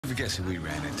Ever guess who we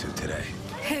ran into today?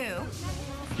 Who?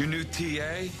 Your new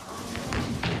TA?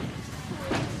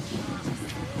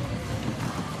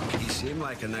 He seemed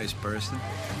like a nice person.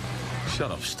 Shut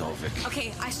up, Stovik.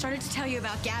 Okay, I started to tell you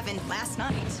about Gavin last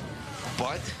night.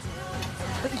 But?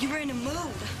 But you were in a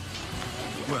mood.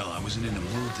 Well, I wasn't in the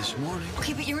mood this morning.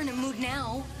 Okay, but you're in a mood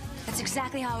now. That's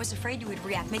exactly how I was afraid you would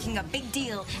react, making a big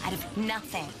deal out of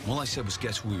nothing. All I said was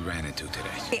guess who we ran into today.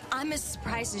 Hey, I'm as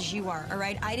surprised as you are, all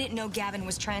right? I didn't know Gavin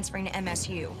was transferring to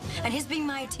MSU. And his being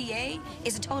my TA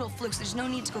is a total fluke, so there's no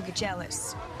need to go get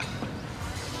jealous.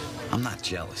 I'm not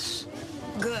jealous.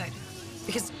 Good.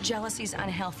 Because jealousy is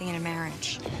unhealthy in a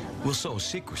marriage. Well, so is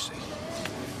secrecy.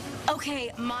 Okay,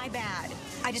 my bad.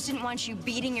 I just didn't want you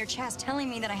beating your chest telling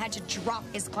me that I had to drop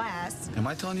his class. Am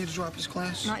I telling you to drop his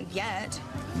class? Not yet.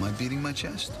 Am I beating my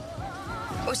chest?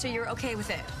 Oh, so you're okay with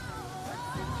it?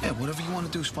 Yeah, whatever you want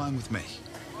to do is fine with me.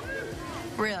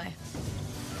 Really?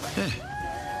 Yeah.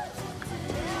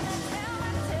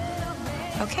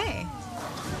 Okay.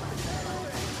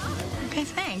 Okay,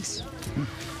 thanks.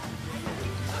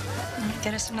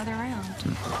 Get us another round.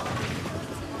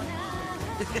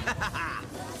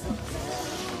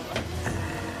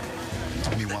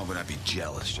 I mean, why would I be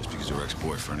jealous just because her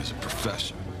ex-boyfriend is a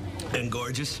professor? And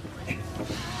gorgeous.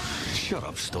 Shut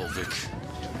up, Stovik.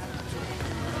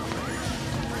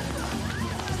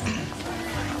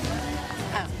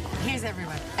 Oh, here's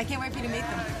everyone. I can't wait for you to meet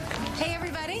them. Hey,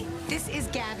 everybody. This is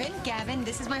Gavin. Gavin,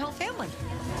 this is my whole family.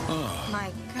 Oh.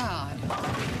 My God.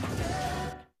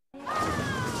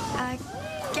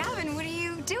 Gavin, what are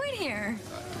you doing here?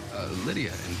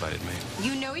 Lydia invited me.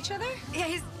 You know each other?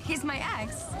 Yeah, he's my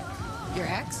ex. Your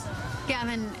ex?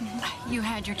 Gavin, you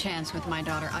had your chance with my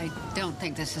daughter. I don't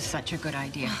think this is such a good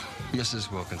idea.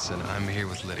 Mrs. Wilkinson, I'm here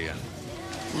with Lydia.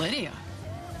 Lydia?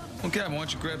 Okay, why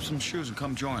don't you grab some shoes and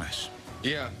come join us?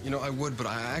 Yeah, you know, I would, but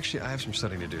I have some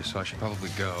studying to do, so I should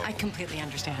probably go. I completely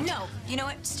understand. No, you know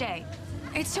what? Stay.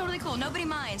 It's totally cool. Nobody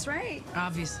minds, right?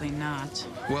 Obviously not.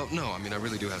 Well, no, I mean, I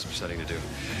really do have some studying to do.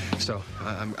 So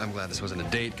I'm glad this wasn't a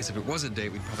date, because if it was a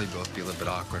date, we'd probably both be a little bit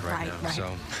awkward right now. Right.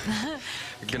 So,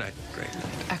 good night. Great.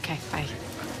 Okay, bye.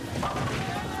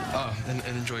 Oh, and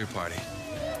enjoy your party.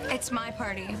 It's my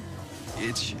party.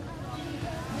 It's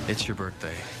your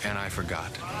birthday, and I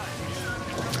forgot.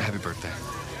 Happy birthday.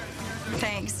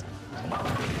 Thanks.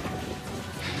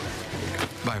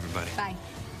 Bye, everybody. Bye.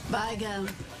 Bye, Gavin.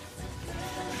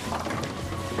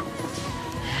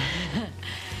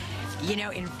 You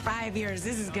know, in 5 years,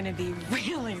 this is going to be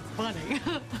really funny.